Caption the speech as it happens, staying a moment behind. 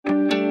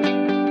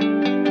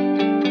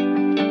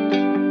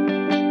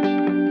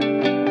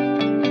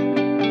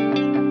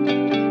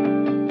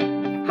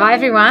Hi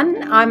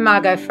everyone, I'm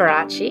Margot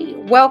Faraci.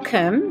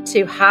 Welcome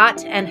to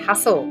Heart and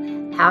Hustle,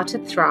 How to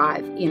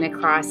Thrive in a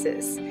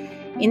Crisis.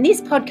 In this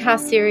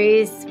podcast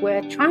series,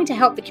 we're trying to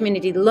help the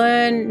community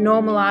learn,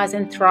 normalise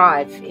and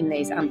thrive in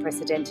these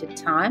unprecedented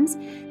times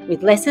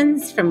with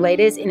lessons from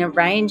leaders in a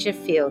range of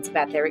fields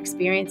about their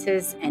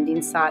experiences and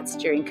insights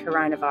during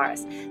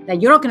coronavirus. Now,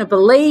 you're not going to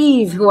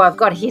believe who I've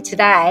got here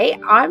today.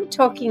 I'm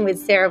talking with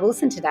Sarah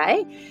Wilson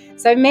today.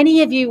 So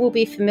many of you will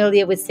be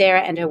familiar with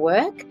Sarah and her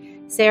work.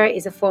 Sarah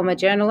is a former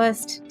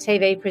journalist,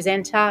 TV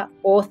presenter,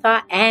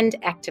 author and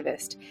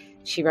activist.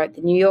 She wrote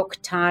the New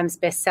York Times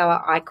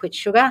bestseller I Quit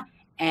Sugar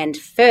and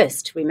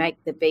First We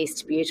Make the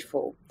Beast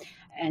Beautiful.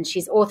 And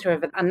she's author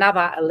of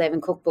another 11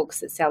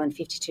 cookbooks that sell in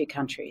 52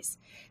 countries.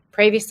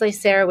 Previously,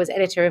 Sarah was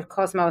editor of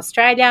Cosmo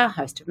Australia,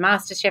 host of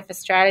MasterChef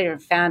Australia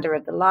and founder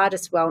of the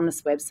largest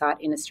wellness website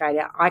in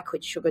Australia,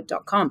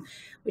 iQuitSugar.com,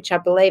 which I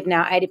believe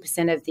now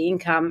 80% of the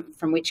income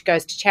from which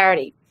goes to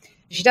charity.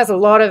 She does a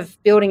lot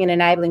of building and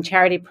enabling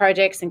charity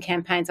projects and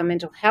campaigns on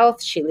mental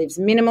health. She lives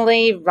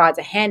minimally, rides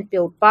a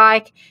hand-built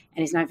bike,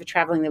 and is known for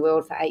travelling the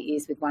world for 8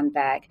 years with one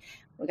bag.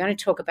 We're going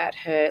to talk about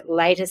her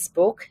latest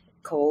book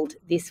called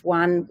This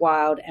One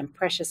Wild and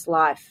Precious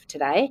Life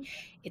today.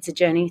 It's a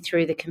journey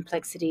through the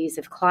complexities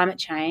of climate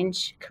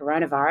change,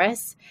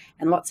 coronavirus,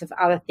 and lots of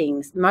other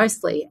things,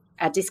 mostly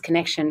our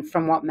disconnection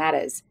from what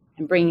matters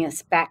and bringing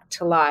us back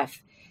to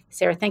life.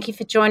 Sarah, thank you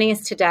for joining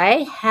us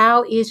today.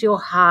 How is your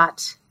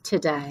heart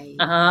today?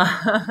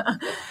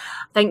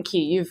 Thank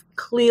you. You've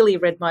clearly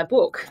read my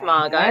book,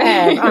 Margot.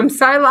 I'm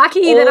so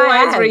lucky that I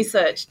have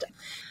researched.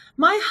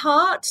 My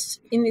heart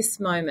in this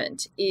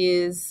moment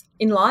is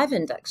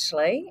enlivened,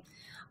 actually.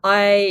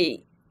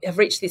 I have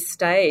reached this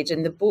stage,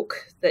 and the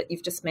book that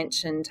you've just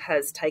mentioned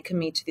has taken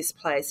me to this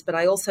place, but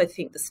I also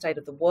think the state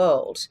of the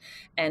world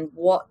and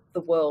what the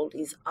world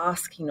is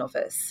asking of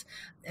us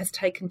has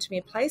taken to me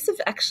a place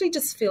of actually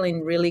just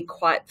feeling really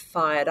quite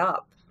fired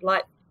up.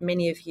 Like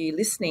many of you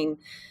listening,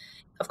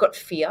 I've got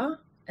fear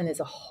and there's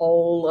a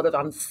whole lot of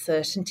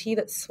uncertainty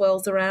that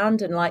swirls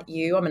around. And like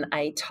you, I'm an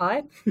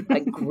A-type. I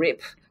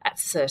grip at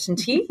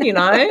certainty,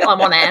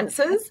 I'm on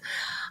answers.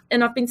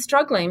 And I've been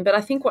struggling, but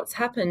I think what's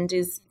happened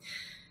is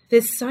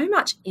there's so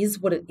much is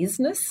what it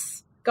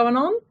isness going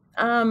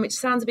on, which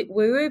sounds a bit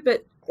woo-woo,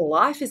 but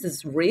life is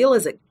as real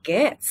as it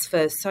gets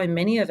for so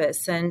many of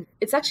us. And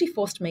it's actually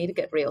forced me to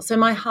get real. So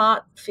my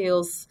heart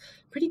feels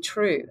pretty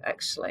true,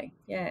 actually.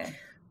 Yeah.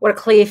 What a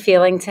clear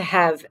feeling to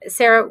have.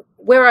 Sarah,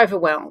 we're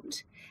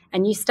overwhelmed.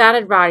 And you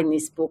started writing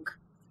this book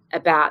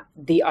about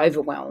the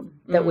overwhelm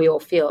that we all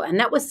feel. And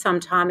that was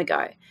some time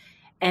ago.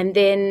 And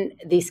then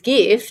this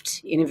gift,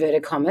 in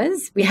inverted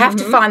commas, we have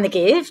to find the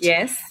gift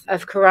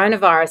of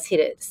coronavirus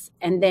hit us.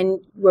 And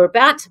then we're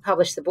about to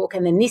publish the book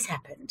and then this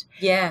happened.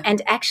 Yeah.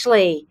 And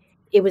actually,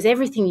 it was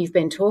everything you've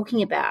been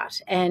talking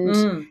about.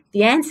 And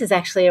the answers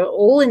actually are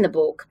all in the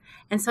book.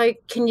 And so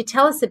can you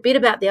tell us a bit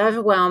about the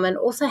overwhelm and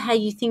also how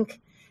you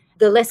think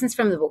the lessons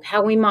from the book,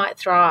 how we might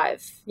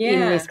thrive in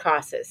this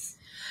crisis?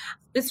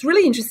 It's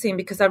really interesting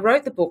because I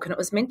wrote the book and it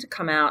was meant to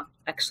come out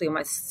actually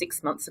almost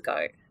 6 months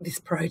ago. This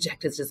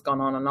project has just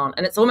gone on.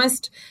 And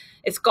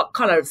it's got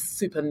kind of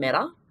super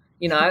meta,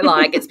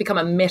 like it's become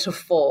a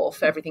metaphor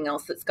for everything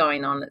else that's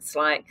going on. It's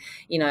like,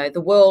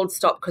 the world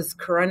stopped because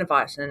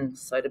coronavirus, and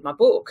so did my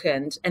book.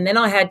 And then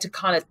I had to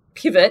kind of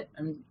pivot,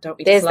 and don't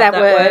we just love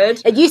that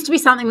word? It used to be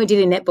something we did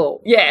in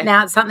netball. Yeah.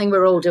 Now it's something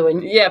we're all doing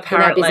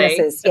apparently, in our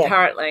businesses. Yeah.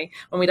 Apparently,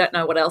 when we don't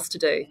know what else to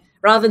do.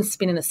 Rather than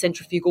spin in a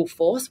centrifugal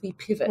force, we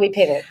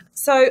pivot.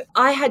 So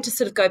I had to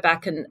sort of go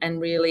back and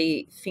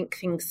really think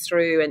things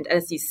through. And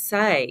as you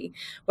say,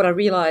 what I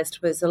realised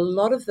was a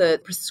lot of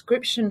the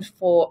prescription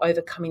for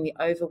overcoming the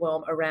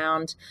overwhelm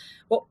around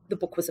what the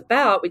book was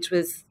about, which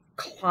was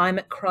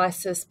climate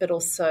crisis, but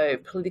also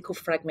political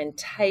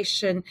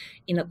fragmentation,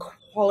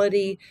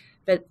 inequality,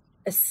 but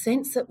a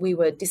sense that we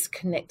were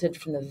disconnected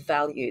from the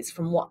values,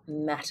 from what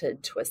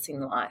mattered to us in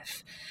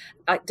life.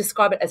 I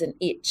describe it as an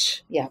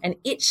itch, an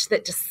itch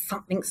that just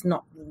something's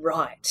not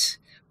right.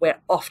 We're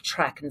off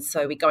track, and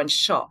so we go and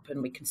shop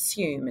and we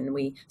consume and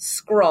we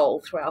scroll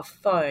through our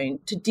phone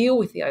to deal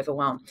with the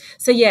overwhelm.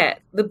 So,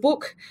 the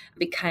book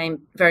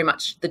became very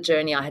much the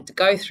journey I had to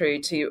go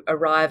through to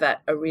arrive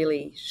at a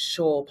really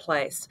sure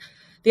place.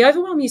 The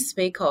overwhelm you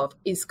speak of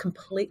is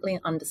completely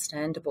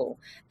understandable.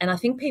 And I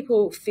think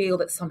people feel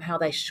that somehow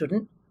they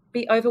shouldn't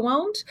be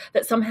overwhelmed,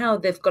 that somehow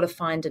they've got to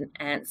find an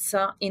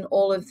answer in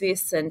all of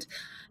this, and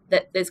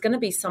that there's going to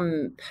be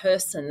some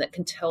person that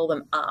can tell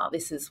them,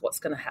 this is what's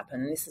going to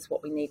happen, this is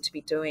what we need to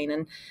be doing.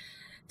 And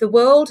the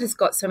world has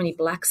got so many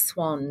black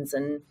swans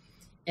and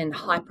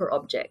hyper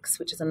objects,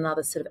 which is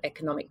another sort of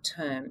economic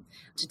term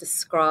to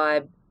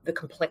describe the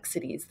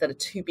complexities that are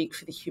too big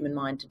for the human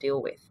mind to deal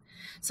with.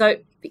 So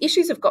the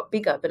issues have got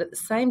bigger, but at the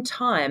same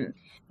time,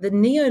 the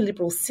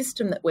neoliberal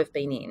system that we've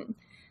been in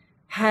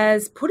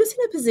has put us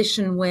in a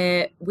position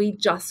where we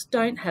just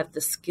don't have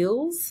the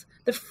skills,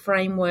 the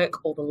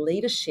framework or the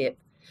leadership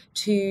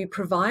to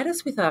provide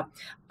us with a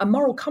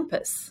moral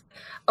compass,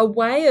 a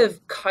way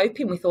of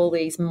coping with all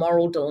these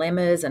moral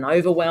dilemmas and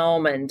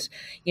overwhelm and,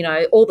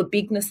 all the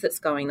bigness that's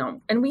going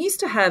on. And we used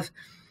to have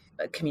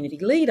a community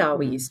leader,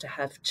 we used to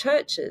have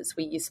churches,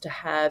 we used to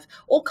have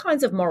all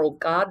kinds of moral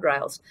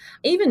guardrails,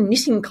 even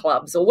knitting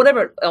clubs or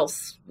whatever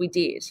else we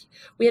did.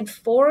 We had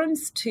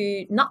forums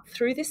to nut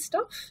through this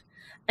stuff,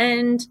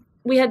 and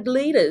we had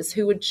leaders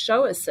who would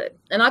show us it.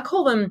 And I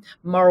call them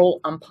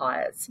moral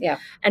umpires. Yeah.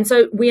 And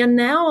so we are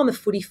now on the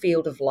footy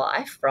field of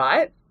life,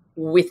 right,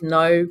 with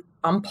no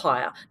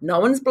umpire. No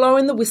one's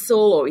blowing the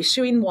whistle or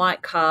issuing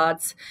white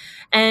cards.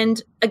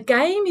 And a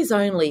game is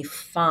only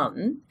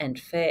fun and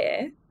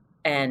fair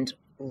and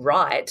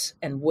right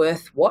and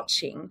worth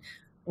watching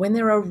when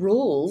there are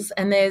rules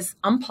and there's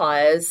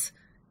umpires,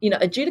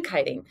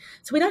 adjudicating.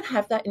 So we don't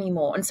have that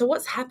anymore. And so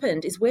what's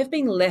happened is we've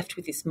been left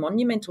with this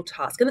monumental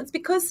task. And it's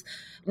because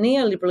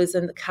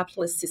neoliberalism, the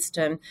capitalist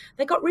system,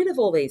 they got rid of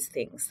all these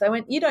things. They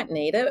went, you don't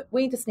need it.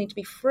 We just need to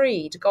be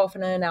free to go off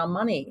and earn our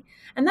money.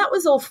 And that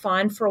was all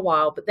fine for a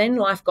while, but then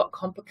life got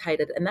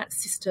complicated and that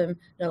system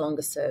no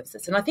longer serves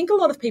us. And I think a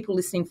lot of people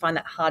listening find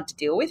that hard to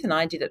deal with, and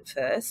I did it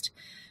first.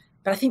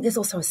 But I think there's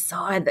also a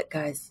side that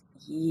goes,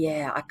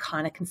 yeah, I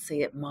kind of can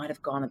see it might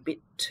have gone a bit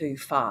too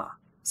far.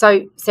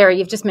 So, Sarah,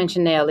 you've just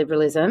mentioned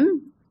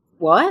neoliberalism.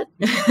 What?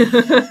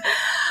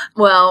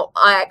 Well,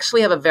 I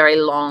actually have a very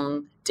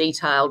long,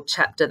 detailed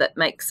chapter that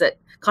makes it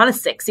kind of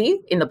sexy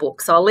in the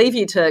book. So I'll leave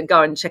you to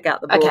go and check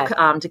out the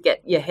book to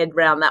get your head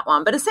around that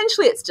one. But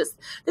essentially it's just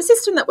the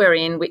system that we're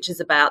in, which is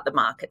about the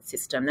market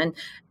system. And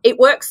it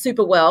works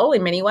super well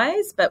in many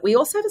ways, but we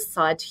also have a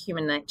side to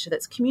human nature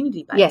that's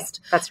community-based. Yes,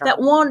 that's right.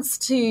 That wants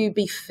to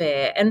be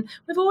fair. And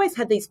we've always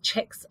had these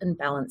checks and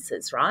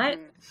balances, right?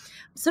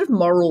 Sort of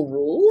moral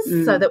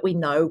rules so that we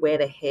know where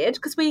to head,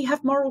 because we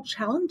have moral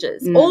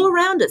challenges all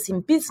around us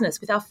in business,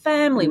 with our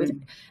family,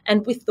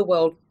 and with the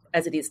world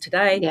as it is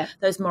today. Yeah.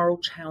 Those moral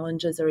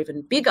challenges are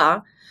even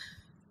bigger,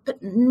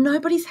 but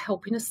nobody's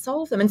helping us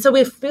solve them. And so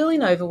we're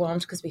feeling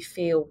overwhelmed because we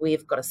feel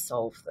we've got to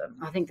solve them.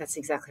 I think that's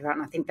exactly right,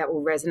 and I think that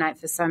will resonate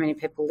for so many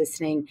people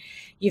listening.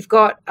 You've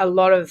got a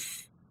lot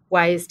of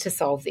ways to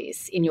solve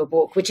this in your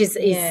book, which is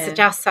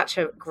just such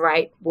a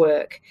great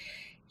work.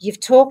 You've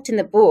talked in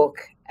the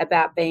book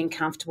about being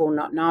comfortable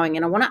not knowing,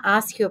 and I want to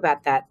ask you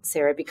about that,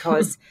 Sarah,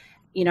 because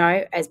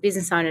as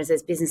business owners,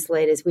 as business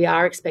leaders, we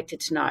are expected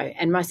to know,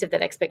 and most of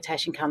that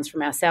expectation comes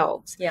from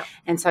ourselves. Yeah.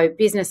 And so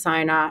business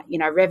owner,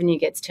 revenue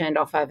gets turned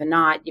off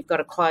overnight. You've got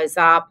to close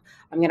up.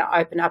 I'm going to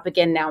open up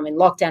again. Now I'm in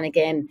lockdown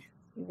again.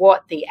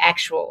 What the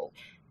actual?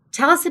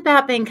 Tell us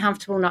about being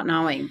comfortable not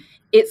knowing.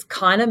 It's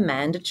kind of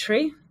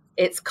mandatory.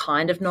 It's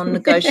kind of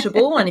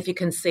non-negotiable. And if you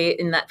can see it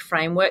in that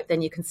framework,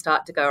 then you can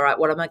start to go, all right,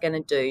 what am I going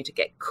to do to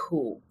get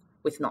cool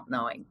with not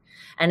knowing?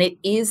 And it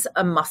is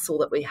a muscle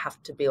that we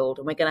have to build,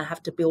 and we're going to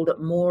have to build it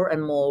more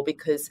and more,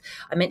 because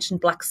I mentioned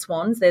black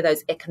swans. They're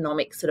those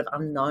economic sort of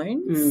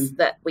unknowns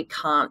that we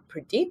can't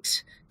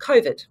predict,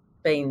 COVID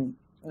being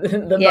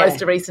the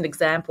most recent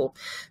example.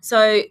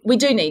 So we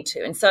do need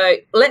to. And so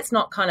let's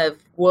not kind of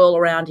whirl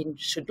around in,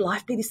 should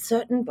life be this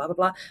certain, blah, blah,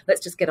 blah.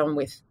 Let's just get on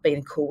with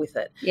being cool with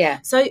it. Yeah.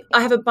 So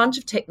I have a bunch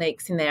of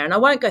techniques in there, and I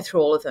won't go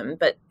through all of them,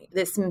 but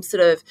there's some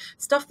sort of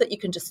stuff that you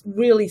can just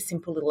really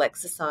simple little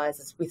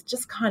exercises with,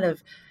 just kind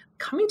of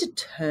coming to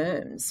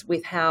terms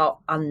with how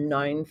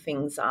unknown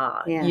things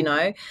are,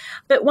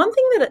 But one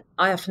thing that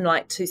I often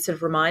like to sort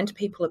of remind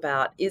people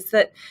about is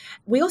that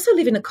we also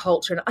live in a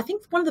culture, and I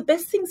think one of the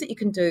best things that you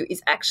can do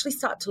is actually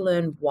start to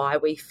learn why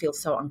we feel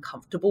so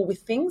uncomfortable with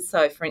things.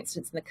 So, for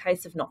instance, in the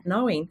case of not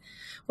knowing,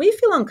 we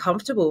feel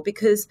uncomfortable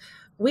because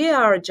we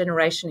are a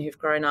generation who've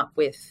grown up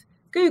with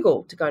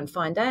Google to go and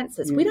find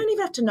answers. We don't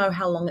even have to know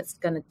how long it's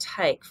going to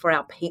take for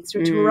our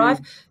pizza to arrive,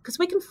 because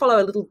we can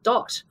follow a little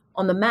dot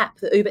on the map,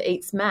 the Uber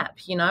Eats map,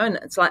 and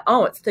it's like,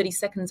 oh, it's 30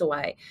 seconds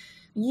away.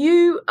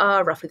 You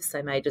are roughly the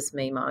same age as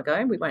me,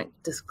 Margot. We won't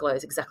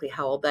disclose exactly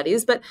how old that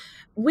is, but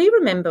we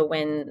remember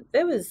when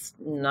there was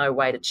no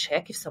way to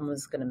check if someone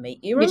was going to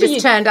meet you. You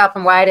just turned up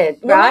and waited,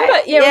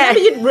 right? Remember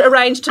you'd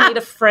arranged to meet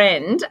a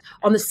friend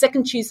on the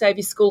second Tuesday of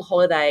your school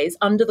holidays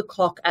under the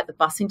clock at the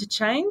bus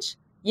interchange?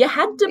 You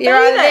had to be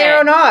there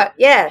or not.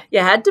 Yeah. You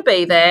had to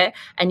be there,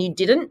 and you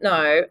didn't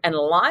know, and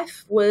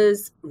life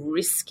was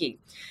risky.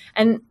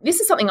 And this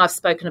is something I've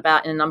spoken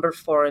about in a number of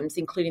forums,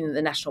 including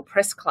the National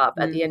Press Club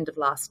at the end of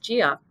last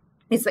year,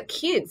 is that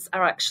kids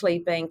are actually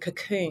being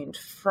cocooned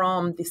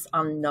from this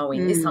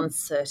unknowing, this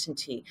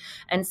uncertainty.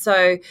 And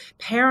so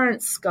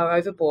parents go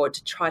overboard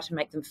to try to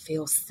make them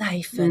feel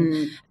safe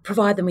and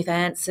provide them with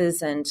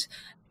answers,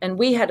 and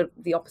we had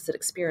the opposite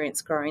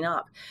experience growing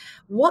up.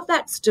 What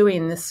that's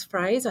doing, this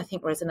phrase, I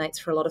think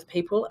resonates for a lot of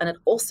people, and it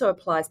also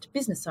applies to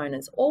business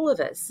owners, all of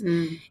us,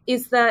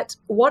 is that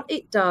what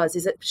it does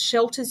is it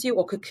shelters you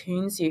or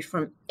cocoons you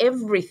from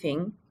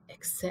everything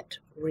except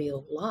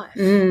real life.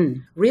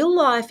 Real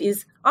life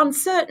is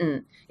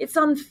uncertain. It's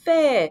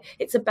unfair.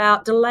 It's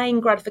about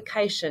delaying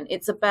gratification.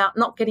 It's about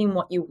not getting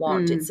what you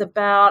want. It's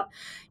about,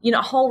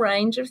 a whole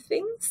range of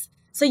things.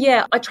 So,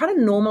 yeah, I try to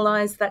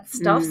normalise that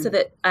stuff so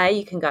that, A,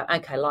 you can go,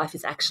 okay, life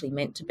is actually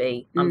meant to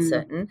be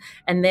uncertain.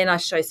 And then I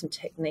show some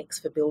techniques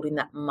for building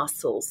that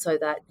muscle so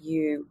that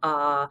you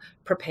are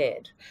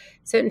prepared.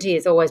 Certainty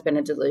has always been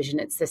a delusion.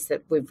 It's just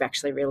that we've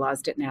actually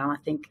realised it now, I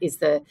think,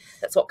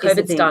 that's what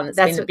COVID's done. It's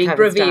been a big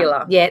revealer.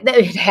 Done. Yeah,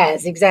 it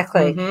has,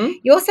 exactly.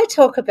 You also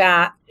talk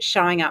about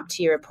showing up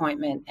to your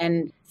appointment,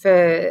 and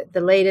for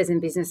the leaders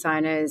and business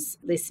owners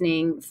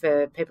listening,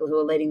 for people who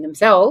are leading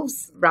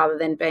themselves rather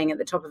than being at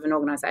the top of an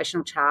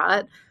organisational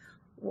chart,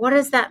 what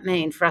does that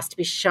mean for us to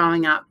be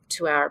showing up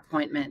to our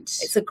appointment?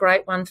 It's a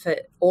great one for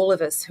all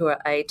of us who are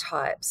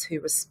A-types, who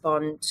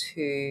respond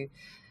to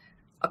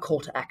a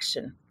call to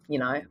action. You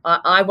know,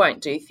 I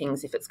won't do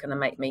things if it's going to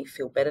make me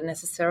feel better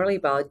necessarily,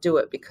 but I do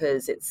it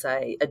because it's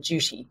a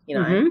duty, you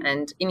know,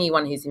 and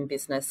anyone who's in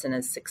business and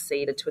has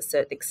succeeded to a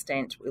certain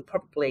extent will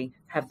probably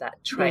have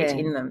that trait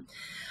in them.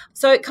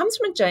 So it comes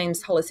from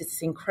James Hollis.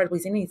 He's incredible.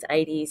 He's in his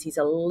 80s. He's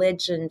a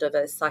legend of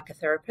a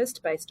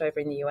psychotherapist based over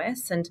in the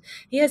US. And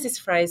he has this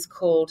phrase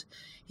called,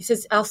 he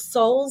says, our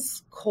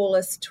souls call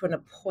us to an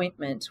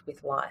appointment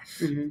with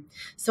life.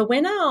 So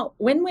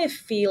when we're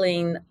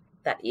feeling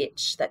that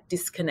itch, that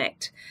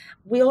disconnect,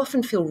 we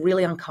often feel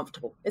really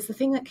uncomfortable. It's the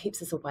thing that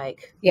keeps us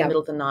awake in the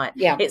middle of the night.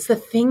 It's the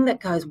thing that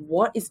goes,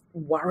 what is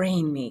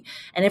worrying me?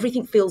 And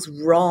everything feels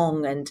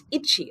wrong and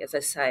itchy, as I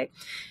say.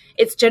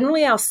 It's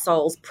generally our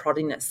soul's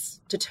proddiness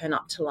to turn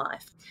up to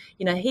life.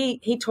 You know,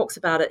 he talks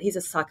about it. He's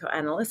a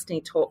psychoanalyst and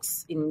he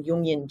talks in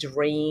Jungian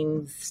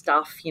dream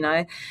stuff, you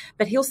know,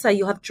 but he'll say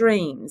you'll have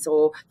dreams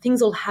or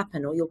things will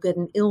happen or you'll get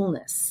an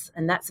illness.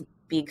 And that's a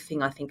big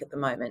thing, I think, at the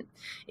moment,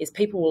 is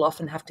people will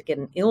often have to get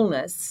an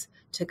illness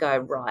to go,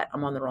 right,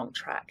 I'm on the wrong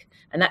track.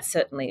 And that's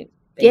certainly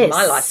been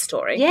my life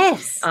story.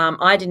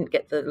 I didn't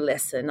get the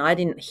lesson. I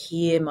didn't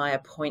hear my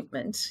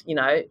appointment, you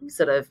know,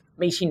 sort of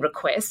meeting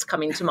request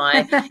come into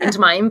my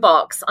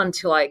inbox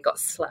until I got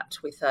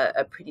slapped with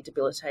a pretty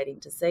debilitating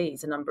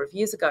disease a number of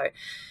years ago.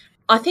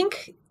 I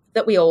think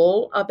that we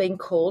all are being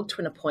called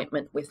to an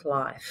appointment with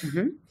life.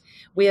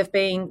 We have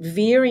been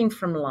veering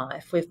from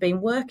life. We've been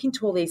working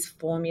to all these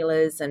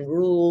formulas and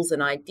rules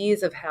and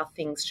ideas of how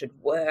things should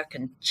work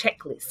and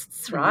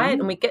checklists, right?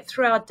 And we get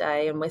through our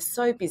day and we're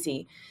so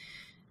busy,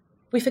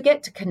 we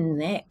forget to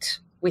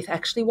connect with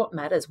actually what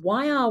matters.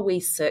 Why are we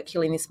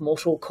circling this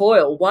mortal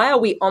coil? Why are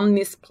we on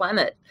this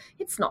planet?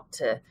 It's not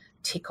to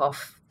tick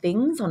off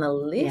things on a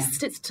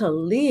list. It's to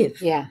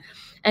live.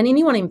 And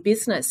anyone in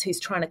business who's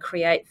trying to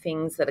create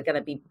things that are going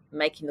to be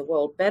making the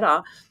world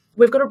better,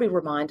 we've got to be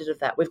reminded of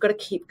that. We've got to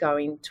keep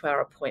going to our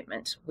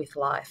appointment with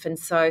life. And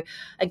so,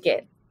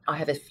 again, I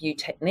have a few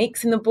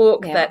techniques in the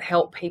book that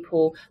help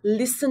people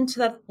listen to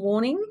that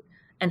warning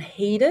and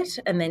heed it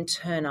and then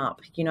turn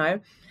up, you know.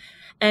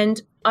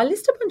 And I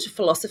list a bunch of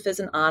philosophers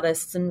and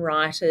artists and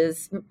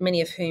writers,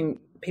 many of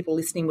whom people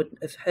listening would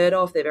have heard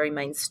of. They're very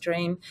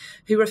mainstream,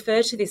 who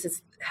refer to this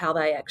as how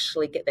they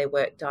actually get their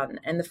work done.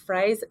 And the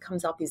phrase that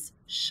comes up is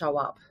show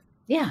up.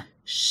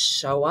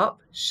 Show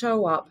up,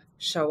 show up,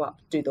 show up.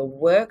 Do the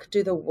work,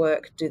 do the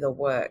work, do the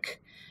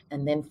work.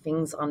 And then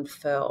things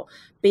unfurl.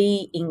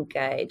 Be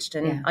engaged.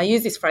 And I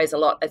use this phrase a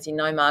lot, as you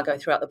know, Margot,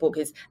 throughout the book,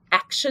 is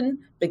action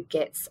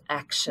begets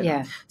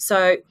action.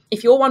 So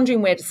if you're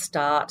wondering where to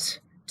start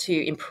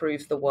to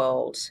improve the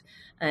world,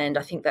 and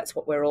I think that's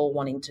what we're all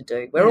wanting to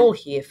do. We're all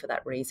here for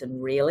that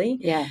reason, really.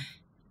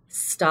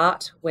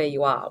 Start where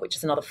you are, which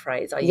is another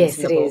phrase I use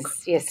in the book.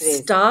 Yes, it is.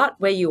 Start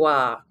where you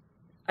are.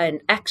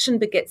 And action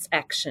begets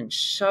action.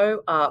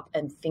 Show up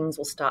and things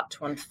will start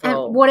to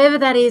unfold. And whatever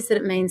that is that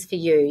it means for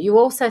you. You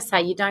also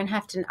say you don't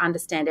have to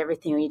understand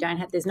everything,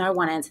 or there's no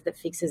one answer that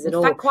fixes it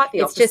all. In fact, quite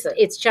the opposite.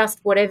 It's just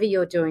whatever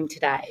you're doing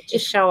today.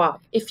 Just show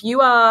up. If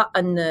you are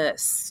a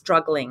nurse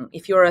struggling,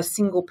 if you're a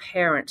single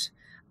parent,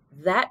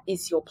 that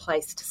is your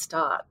place to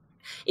start.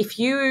 If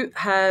you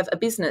have a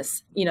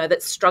business, you know,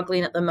 that's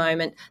struggling at the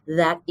moment,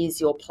 that is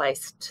your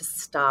place to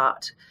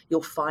start.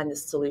 You'll find the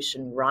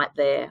solution right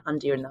there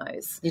under your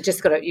nose. You've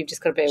just got to be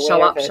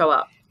aware of it. Show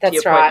up.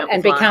 That's right.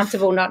 And be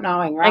comfortable not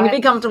knowing, right? And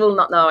be comfortable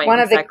not knowing,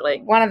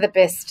 exactly. One of the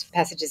best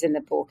passages in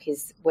the book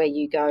is where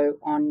you go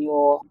on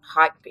your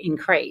hike in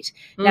Crete.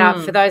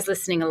 Now, for those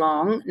listening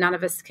along, none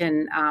of us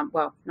can,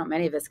 not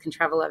many of us can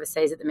travel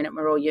overseas at the minute.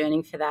 We're all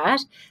yearning for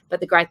that. But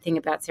the great thing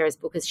about Sarah's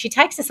book is she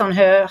takes us on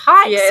her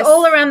hikes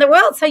all around the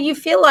world. So you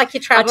feel like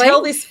you're traveling. I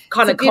tell this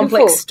kind of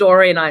complex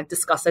story, and I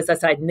discuss, as I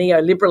say,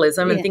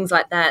 neoliberalism and things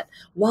like that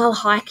while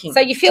hiking. So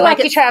you feel like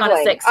you're traveling.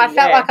 Kind of sexy, I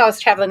felt like I was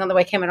traveling on the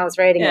weekend when I was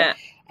reading it.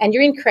 And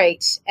you're in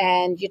Crete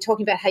and you're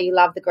talking about how you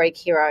love the Greek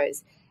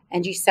heroes.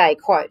 And you say,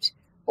 quote,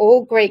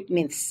 all Greek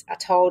myths are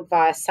told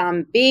via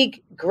some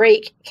big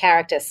Greek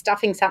character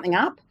stuffing something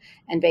up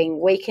and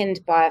being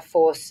weakened by a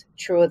force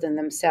truer than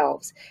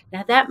themselves.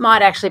 Now, that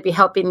might actually be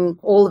helping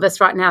all of us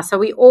right now. So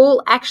we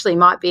all actually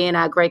might be in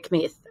our Greek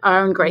myth, our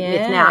own Greek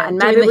myth now. And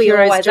maybe we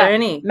always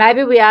journey.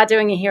 Maybe we are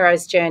doing a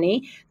hero's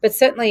journey. But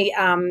certainly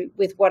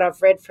with what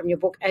I've read from your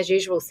book, as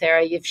usual,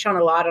 Sarah, you've shone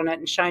a light on it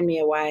and shown me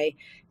a way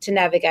to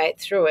navigate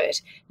through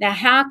it. Now,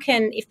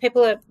 if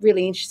people are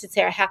really interested,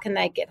 Sarah, how can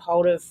they get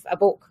hold of a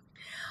book?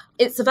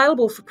 It's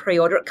available for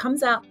pre-order. It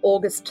comes out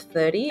August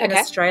 30 in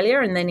Australia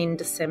and then in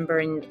December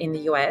in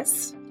the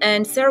US.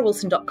 And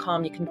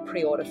sarahwilson.com, you can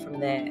pre-order from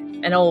there,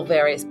 and all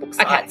various book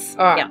sites.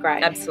 All right,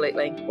 great.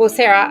 Absolutely. Well,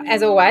 Sarah,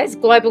 as always,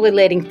 globally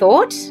leading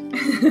thought.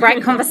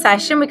 Great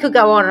conversation. We could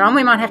go on and on.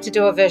 We might have to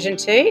do a version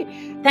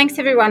 2. Thanks,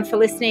 everyone, for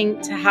listening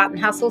to Heart and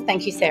Hustle.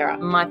 Thank you, Sarah.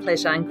 My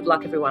pleasure, and good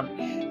luck,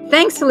 everyone.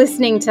 Thanks for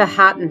listening to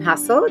Heart and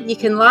Hustle. You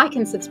can like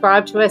and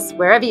subscribe to us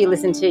wherever you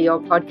listen to your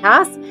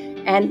podcasts,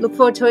 and look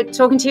forward to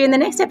talking to you in the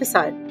next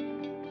episode.